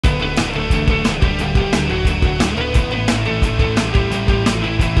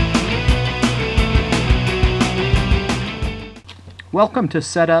Welcome to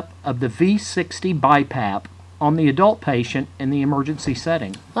setup of the V60 BiPAP on the adult patient in the emergency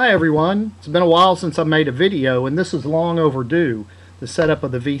setting. Hi everyone, it's been a while since I made a video and this is long overdue, the setup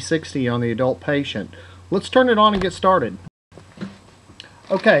of the V60 on the adult patient. Let's turn it on and get started.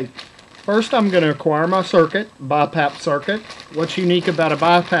 Okay, first I'm going to acquire my circuit, BiPAP circuit. What's unique about a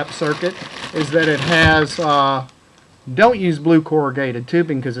BiPAP circuit is that it has, don't use blue corrugated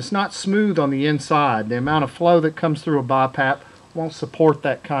tubing because it's not smooth on the inside. The amount of flow that comes through a BiPAP won't support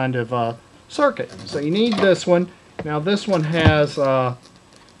that kind of circuit. So you need this one. Now this one has the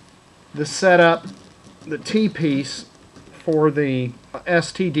setup, the T-piece for the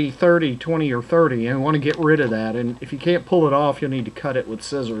STD 20 or 30, and we want to get rid of that. And if you can't pull it off, you'll need to cut it with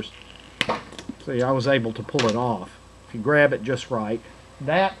scissors. See, I was able to pull it off. If you grab it just right,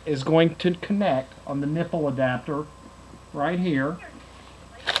 that is going to connect on the nipple adapter right here.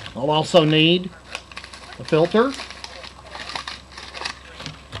 I'll also need a filter.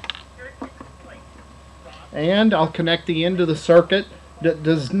 And I'll connect the end of the circuit that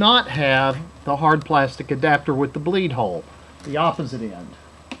does not have the hard plastic adapter with the bleed hole, the opposite end.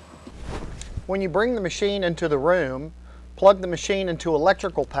 When you bring the machine into the room, plug the machine into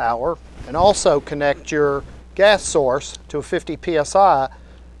electrical power and also connect your gas source to a 50 psi.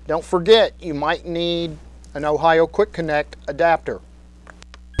 Don't forget, you might need an Ohio Quick Connect adapter.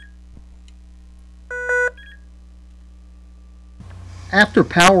 After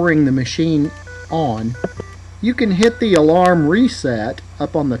powering the machine on, you can hit the alarm reset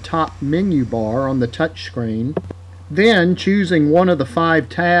up on the top menu bar on the touch screen. Then, choosing one of the 5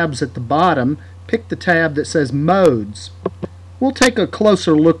 tabs at the bottom, pick the tab that says Modes. We'll take a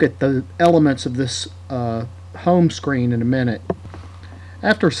closer look at the elements of this home screen in a minute.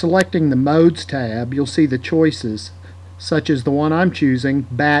 After selecting the Modes tab, you'll see the choices, such as the one I'm choosing,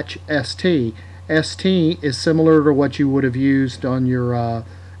 Batch ST. ST is similar to what you would have used on your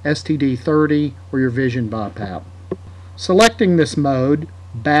STD 30 or your Vision BiPAP. Selecting this mode,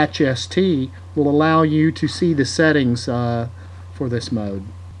 Batch ST, will allow you to see the settings for this mode.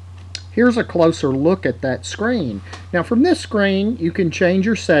 Here's a closer look at that screen. Now from this screen you can change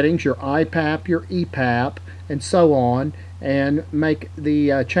your settings, your IPAP, your EPAP, and so on, and make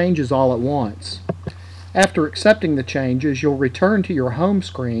the changes all at once. After accepting the changes, you'll return to your home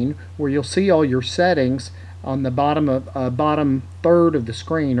screen where you'll see all your settings on the bottom third of the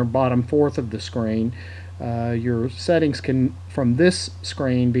screen or bottom fourth of the screen. Your settings can, from this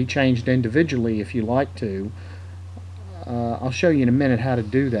screen, be changed individually if you like to. I'll show you in a minute how to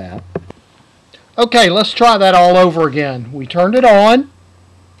do that. Okay, let's try that all over again. We turned it on.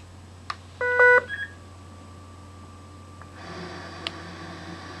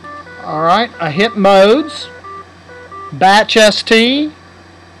 Alright, I hit Modes, Batch ST.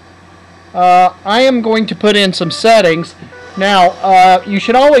 I am going to put in some settings. Now, you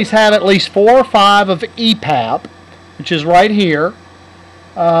should always have at least 4 or 5 of EPAP, which is right here.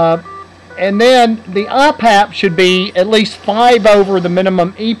 And then the IPAP should be at least 5 over the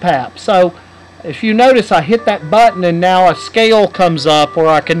minimum EPAP. So, if you notice, I hit that button and now a scale comes up where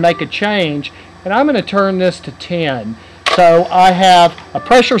I can make a change. And I'm going to turn this to 10. So, I have a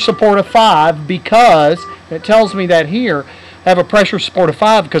pressure support of 5 because, it tells me that here, I have a pressure support of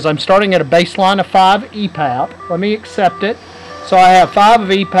 5 because I'm starting at a baseline of 5 EPAP. Let me accept it. So I have 5 of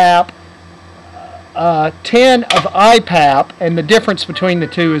EPAP, 10 of IPAP, and the difference between the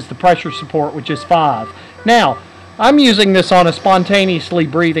two is the pressure support, which is 5. Now, I'm using this on a spontaneously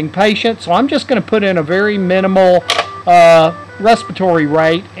breathing patient, so I'm just going to put in a very minimal respiratory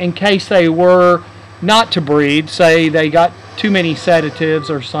rate in case they were not to breathe, say they got too many sedatives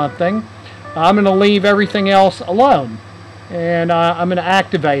or something. I'm going to leave everything else alone, and I'm going to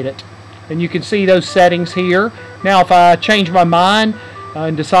activate it. And you can see those settings here. Now if I change my mind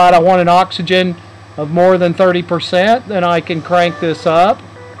and decide I want an oxygen of more than 30%, then I can crank this up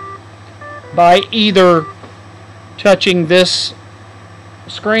by either touching this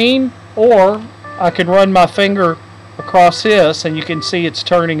screen, or I can run my finger across this and you can see it's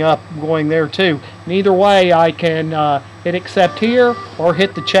turning up, going there too. And either way I can hit accept here or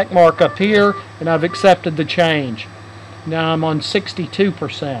hit the check mark up here, and I've accepted the change. Now I'm on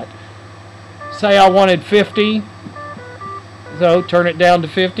 62%. Say I wanted 50, so turn it down to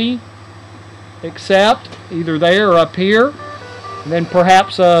 50, accept, either there or up here, and then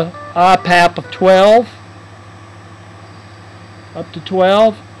perhaps a IPAP of 12, up to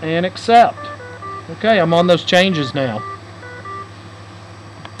 12, and accept. Okay, I'm on those changes now.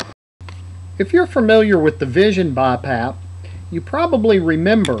 If you're familiar with the Vision BiPAP, you probably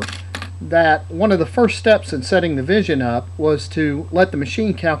remember that one of the first steps in setting the vision up was to let the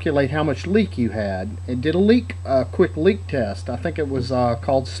machine calculate how much leak you had. It did a quick leak test. I think it was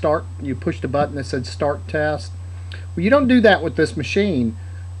called start. You pushed a button that said start test. Well, you don't do that with this machine,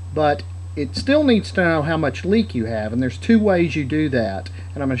 but it still needs to know how much leak you have, and there's two ways you do that,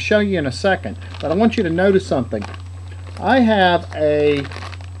 and I'm going to show you in a second. But I want you to notice something. I have a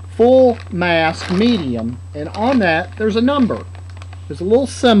full mask medium, and on that there's a number. There's a little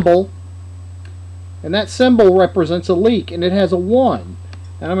symbol, and that symbol represents a leak, and it has a 1.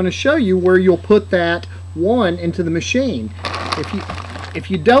 And I'm going to show you where you'll put that 1 into the machine. If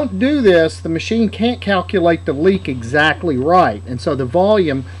you don't do this, the machine can't calculate the leak exactly right, and so the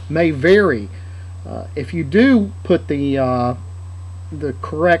volume may vary. If you do put the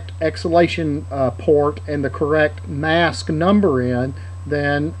correct exhalation port and the correct mask number in,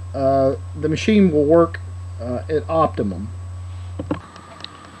 then the machine will work at optimum.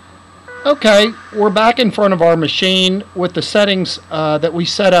 Okay, we're back in front of our machine with the settings that we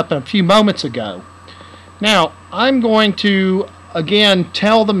set up a few moments ago. Now, I'm going to again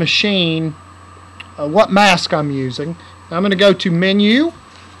tell the machine what mask I'm using. I'm going to go to Menu,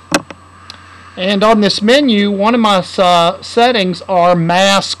 and on this menu, one of my settings are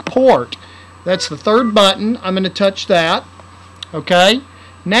Mask Port. That's the third button. I'm going to touch that. Okay,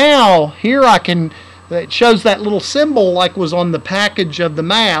 now here it shows that little symbol like was on the package of the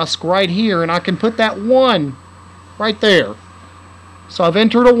mask right here, and I can put that 1 right there. So I've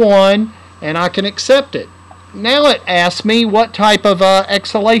entered a 1, and I can accept it. Now it asks me what type of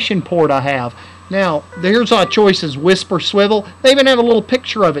exhalation port I have. Now, here's our choices: whisper, swivel. They even have a little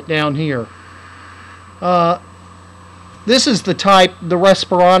picture of it down here. This is the type, the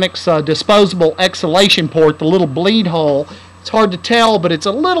Respironics disposable exhalation port, the little bleed hole. It's hard to tell, but it's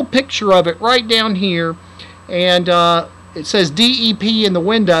a little picture of it right down here, and it says DEP in the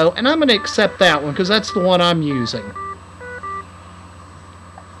window, and I'm going to accept that one because that's the one I'm using.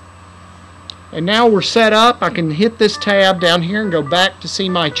 And now we're set up. I can hit this tab down here and go back to see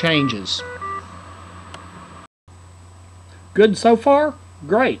my changes. Good so far?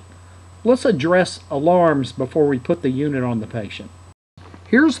 Great. Let's address alarms before we put the unit on the patient.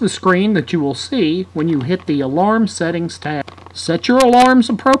 Here's the screen that you will see when you hit the Alarm Settings tab. Set your alarms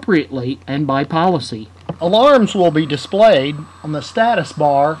appropriately and by policy. Alarms will be displayed on the status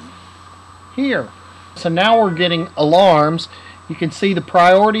bar here. So now we're getting alarms. You can see the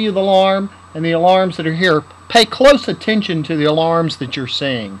priority of the alarm and the alarms that are here. Pay close attention to the alarms that you're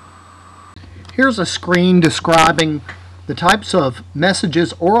seeing. Here's a screen describing the types of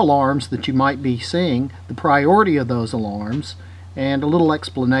messages or alarms that you might be seeing, the priority of those alarms, and a little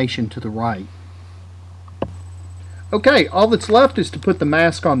explanation to the right. Okay, all that's left is to put the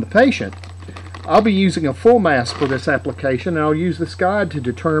mask on the patient. I'll be using a full mask for this application, and I'll use this guide to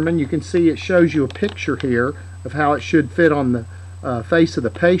determine. You can see it shows you a picture here of how it should fit on the face of the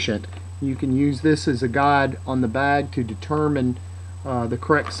patient. You can use this as a guide on the bag to determine the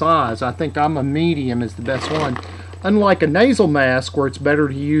correct size. I think I'm a medium is the best one. Unlike a nasal mask where it's better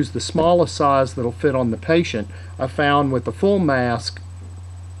to use the smallest size that'll fit on the patient, I found with the full mask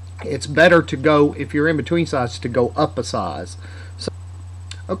it's better to go, if you're in between sizes, to go up a size. So,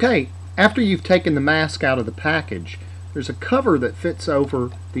 okay, after you've taken the mask out of the package, there's a cover that fits over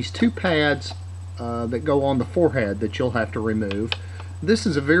these two pads that go on the forehead that you'll have to remove. This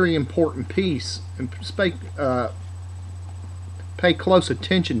is a very important piece, and pay close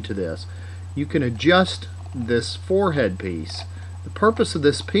attention to this. You can adjust this forehead piece. The purpose of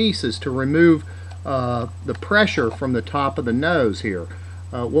this piece is to remove the pressure from the top of the nose here.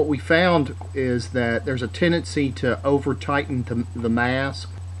 What we found is that there's a tendency to over-tighten the mask,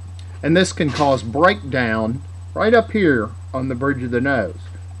 and this can cause breakdown right up here on the bridge of the nose.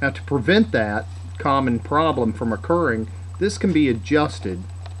 Now, to prevent that common problem from occurring, this can be adjusted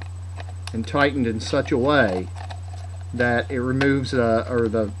and tightened in such a way that it removes or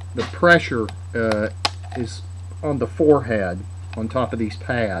the pressure is on the forehead on top of these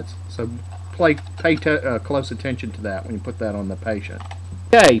pads. So pay close attention to that when you put that on the patient.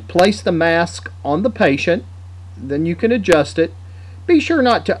 Okay, place the mask on the patient, then you can adjust it. Be sure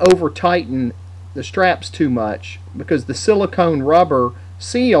not to over tighten the straps too much, because the silicone rubber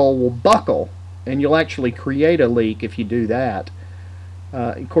seal will buckle and you'll actually create a leak if you do that.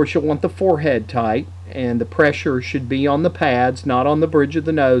 Of course, you'll want the forehead tight, and the pressure should be on the pads, not on the bridge of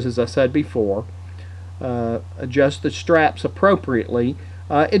the nose, as I said before. Adjust the straps appropriately.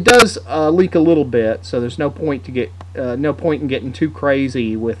 It does leak a little bit, so there's no point in getting too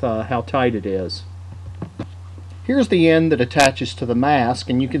crazy with how tight it is. Here's the end that attaches to the mask,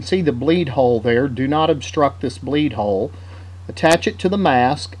 and you can see the bleed hole there. Do not obstruct this bleed hole. attach it to the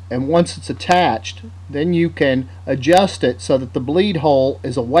mask, and once it's attached, then you can adjust it so that the bleed hole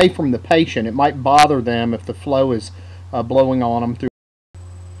is away from the patient. It might bother them if the flow is blowing on them through.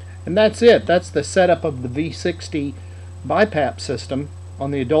 And that's it. That's the setup of the V60 BiPAP system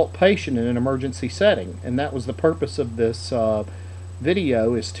on the adult patient in an emergency setting. And that was the purpose of this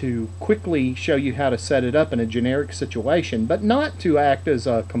video, is to quickly show you how to set it up in a generic situation, but not to act as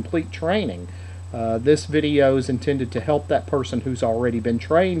a complete training. This video is intended to help that person who's already been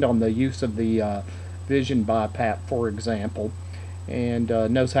trained on the use of the Vision BiPAP, for example, and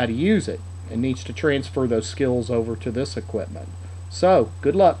knows how to use it and needs to transfer those skills over to this equipment. So,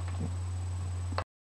 good luck.